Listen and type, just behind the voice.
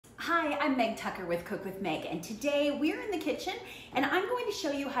Hi, I'm Meg Tucker with Cook with Meg, and today we're in the kitchen and I'm going to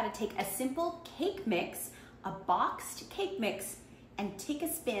show you how to take a simple cake mix, a boxed cake mix, and take a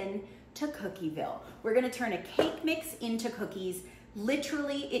spin to Cookieville. We're gonna turn a cake mix into cookies.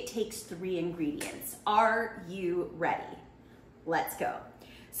 Literally, it takes 3 ingredients. Are you ready? Let's go.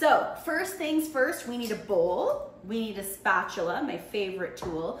 So first things first, we need a bowl, we need a spatula, my favorite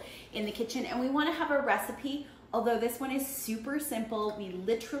tool in the kitchen, and we wanna have a recipe. Although this one is super simple, we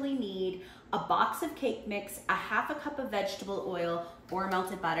literally need a box of cake mix, a half a cup of vegetable oil or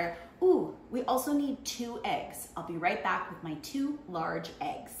melted butter. Ooh, we also need 2 eggs. I'll be right back with my 2 large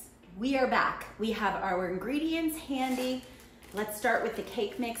eggs. We are back. We have our ingredients handy. Let's start with the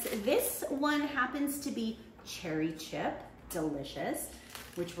cake mix. This one happens to be cherry chip, delicious,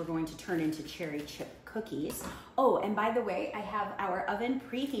 which we're going to turn into cherry chip cookies. Oh, and by the way, I have our oven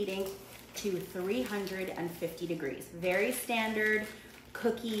preheating to 350 degrees. Very standard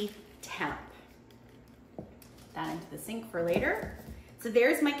cookie temp. That into the sink for later. So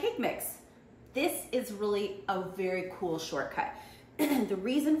there's my cake mix. This is really a very cool shortcut. The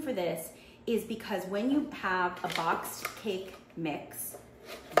reason for this is because when you have a boxed cake mix,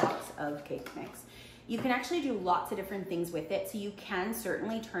 you can actually do lots of different things with it. So you can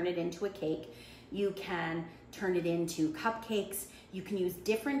certainly turn it into a cake. You can turn it into cupcakes. You can use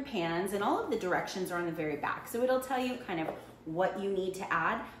different pans, and all of the directions are on the very back. So it'll tell you kind of what you need to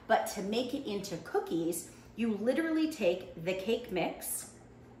add, but to make it into cookies, you literally take the cake mix.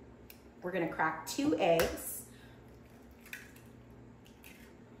 We're gonna crack 2 eggs.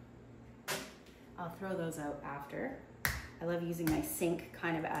 I'll throw those out after. I love using my sink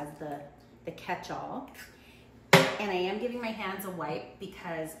kind of as the catch-all. And I am giving my hands a wipe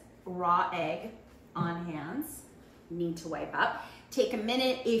because raw egg on hands need to wipe up. Take a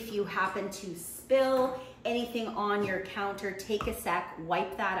minute if you happen to spill anything on your counter, take a sec,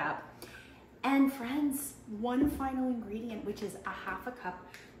 wipe that up. And friends, one final ingredient, which is a half a cup.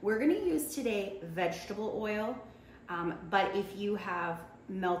 We're gonna use today vegetable oil, but if you have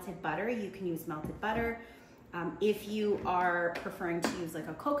melted butter, you can use melted butter. If you are preferring to use like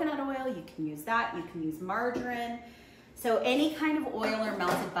a coconut oil, you can use that. You can use margarine. So any kind of oil or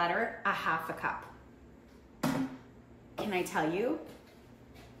melted butter, a half a cup. Can I tell you?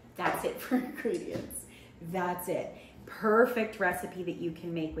 That's it for ingredients. That's it. Perfect recipe that you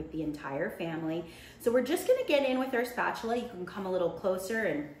can make with the entire family. So we're just gonna get in with our spatula. You can come a little closer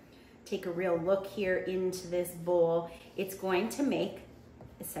and take a real look here into this bowl. It's going to make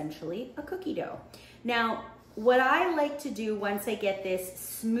essentially a cookie dough. Now, what I like to do once I get this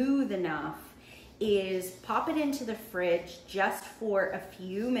smooth enough is pop it into the fridge just for a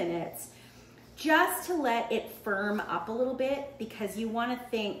few minutes, just to let it firm up a little bit, because you want to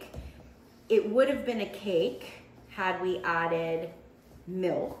think it would have been a cake had we added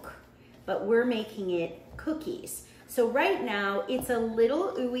milk, but we're making it cookies. So right now it's a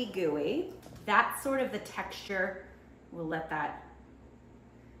little ooey gooey. That's sort of the texture. We'll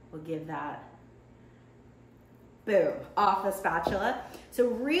give that, boom, off the spatula. So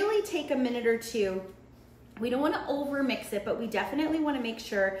really take a minute or two. We don't want to over mix it, but we definitely want to make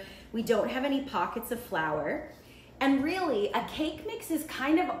sure we don't have any pockets of flour. And really, a cake mix is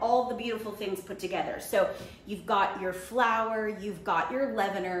kind of all the beautiful things put together. So you've got your flour, you've got your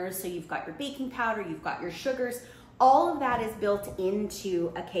leaveners, so you've got your baking powder, you've got your sugars. All of that is built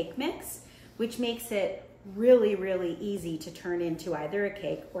into a cake mix, which makes it really, really easy to turn into either a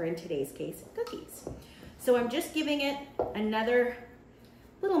cake or, in today's case, cookies. So I'm just giving it another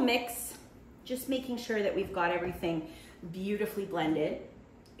little mix, just making sure that we've got everything beautifully blended.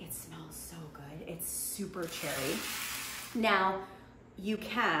 It smells so good. It's super cherry. Now, you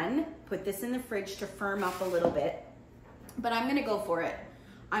can put this in the fridge to firm up a little bit, but I'm gonna go for it.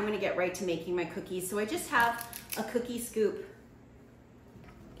 I'm gonna get right to making my cookies. So I just have a cookie scoop.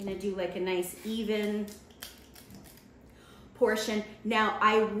 Gonna do like a nice even portion. Now,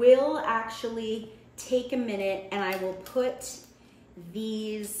 I will actually take a minute and I will put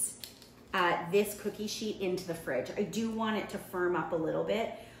these this cookie sheet into the fridge. I do want it to firm up a little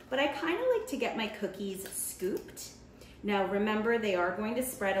bit, but I kind of like to get my cookies scooped. Now remember, they are going to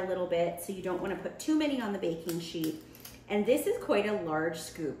spread a little bit, so you don't want to put too many on the baking sheet. And this is quite a large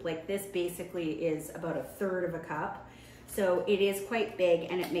scoop. Like, this basically is about 1/3 of a cup. So it is quite big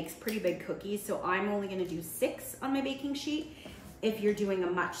and it makes pretty big cookies. So I'm only gonna do 6 on my baking sheet. If you're doing a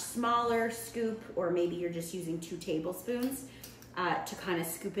much smaller scoop, or maybe you're just using 2 tablespoons to kind of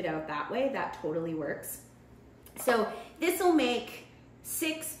scoop it out that way, that totally works. So this will make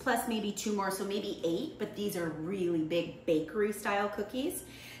 6 plus maybe 2 more, so maybe 8, but these are really big bakery style cookies.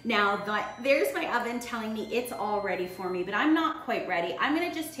 Now there's my oven telling me it's all ready for me, but I'm not quite ready. I'm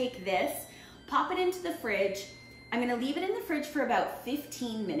gonna just take this, pop it into the fridge. I'm gonna leave it in the fridge for about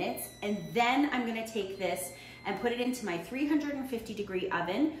 15 minutes, and then I'm gonna take this and put it into my 350-degree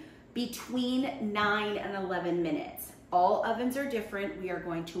oven between 9 and 11 minutes. All ovens are different. We are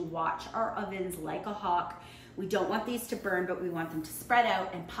going to watch our ovens like a hawk. We don't want these to burn, but we want them to spread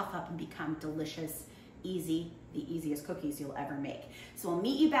out and puff up and become delicious, easy, the easiest cookies you'll ever make. So I'll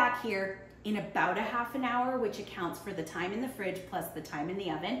meet you back here in about a half an hour, which accounts for the time in the fridge plus the time in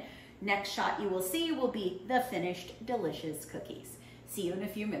the oven. Next shot you will see will be the finished delicious cookies. See you in a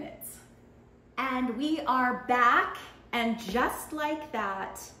few minutes. And we are back, and just like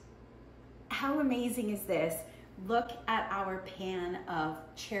that, how amazing is this? Look at our pan of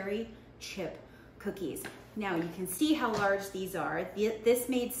cherry chip cookies. Now you can see how large these are. This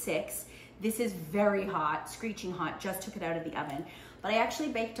made 6. This is very hot, screeching hot, just took it out of the oven. But I actually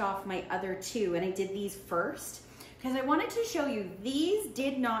baked off my other 2, and I did these first because I wanted to show you these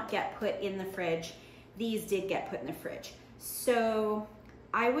did not get put in the fridge. These did get put in the fridge. So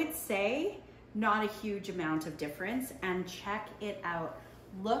I would say not a huge amount of difference, and check it out.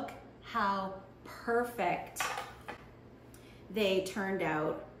 Look how perfect they turned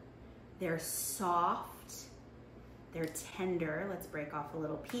out. They're soft, they're tender. Let's break off a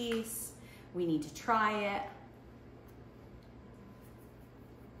little piece. We need to try it.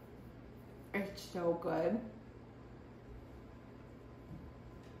 It's so good.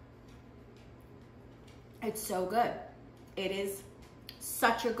 It's so good. It is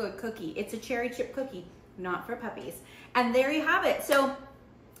such a good cookie. It's a cherry chip cookie, not for puppies. And there you have it. So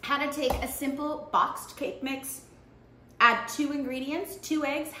how to take a simple boxed cake mix, add 2 ingredients, 2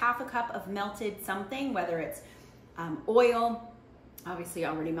 eggs, half a cup of melted something, whether it's oil, obviously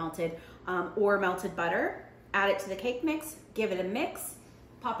already melted, or melted butter. Add it to the cake mix, give it a mix,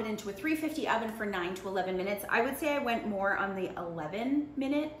 pop it into a 350 oven for 9 to 11 minutes. I would say I went more on the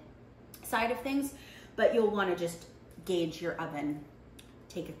 11-minute side of things, but you'll want to just gauge your oven,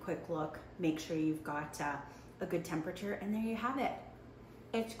 take a quick look, make sure you've got a good temperature, and there you have it.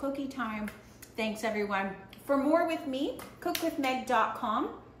 It's cookie time. Thanks everyone. For more with me, cookwithmeg.com.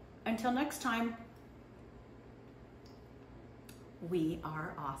 Until next time, we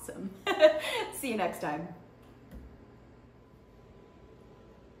are awesome. See you next time.